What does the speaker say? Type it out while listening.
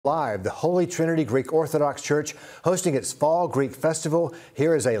Live, the Holy Trinity Greek Orthodox Church hosting its Fall Greek Festival.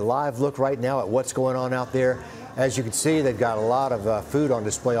 Here is a live look right now at what's going on out there. As you can see, they've got a lot of food on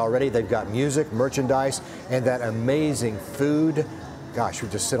display already. They've got music, merchandise, and that amazing food. Gosh, we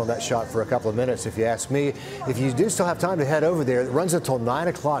just sit on that shot for a couple of minutes, if you ask me. If you do still have time to head over there, it runs until 9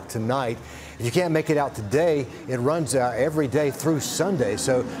 o'clock tonight. If you can't make it out today, it runs every day through Sunday.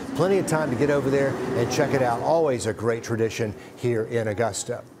 So plenty of time to get over there and check it out. Always a great tradition here in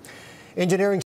Augusta. Engineering